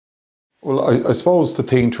Well, I suppose the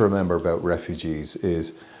thing to remember about refugees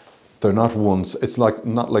is they're not ones. It's like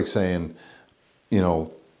not like saying, you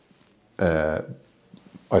know,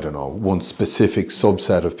 I don't know, one specific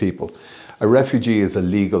subset of people. A refugee is a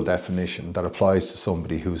legal definition that applies to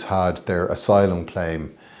somebody who's had their asylum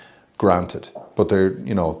claim granted. But they're,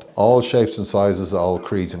 all shapes and sizes, all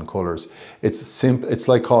creeds and colours. It's simple. It's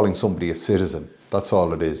like calling somebody a citizen. That's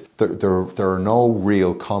all it is. There are no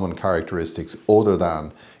real common characteristics other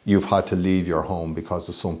than you've had to leave your home because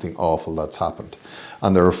of something awful that's happened.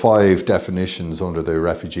 And there are 5 definitions under the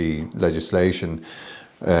refugee legislation.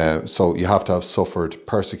 So you have to have suffered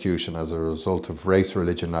persecution as a result of race,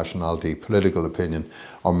 religion, nationality, political opinion,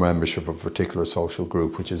 or membership of a particular social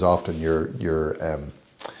group, which is often your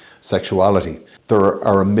sexuality. There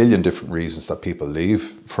are a million different reasons that people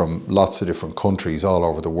leave from lots of different countries all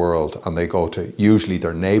over the world, and they go to usually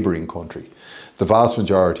their neighbouring country. The vast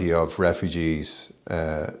majority of refugees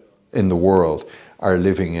in the world are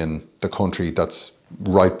living in the country that's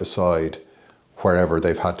right beside wherever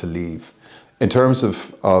they've had to leave. In terms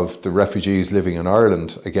of the refugees living in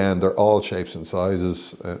Ireland, again, they're all shapes and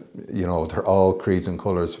sizes, they're all creeds and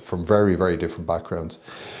colours from very, very different backgrounds.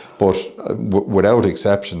 But without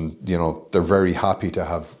exception, they're very happy to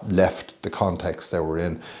have left the context they were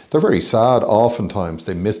in. They're very sad, oftentimes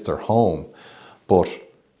they miss their home, but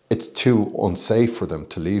it's too unsafe for them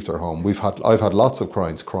to leave their home. I've had lots of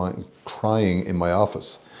clients crying in my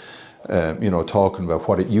office, talking about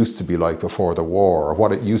what it used to be like before the war, or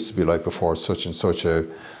what it used to be like before such and such a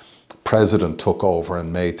president took over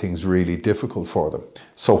and made things really difficult for them.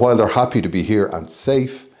 So while they're happy to be here and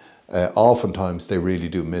safe, oftentimes they really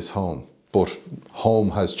do miss home, but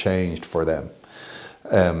home has changed for them.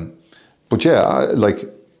 But yeah,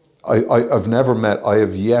 I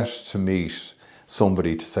have yet to meet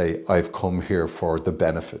somebody to say, I've come here for the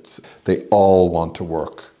benefits. They all want to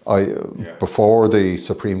work. Before the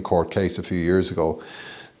Supreme Court case a few years ago,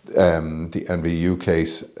 the NBU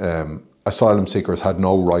case, asylum seekers had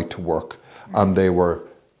no right to work, and they were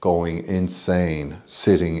going insane,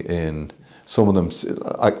 sitting in, some of them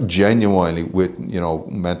genuinely with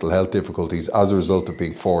mental health difficulties as a result of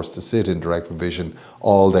being forced to sit in direct provision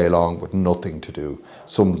all day long with nothing to do,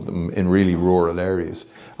 some of them in really rural areas.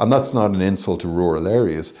 And that's not an insult to rural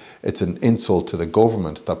areas, it's an insult to the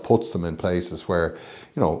government that puts them in places where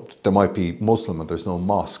there might be Muslim and there's no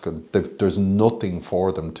mosque and there's nothing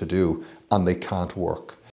for them to do and they can't work.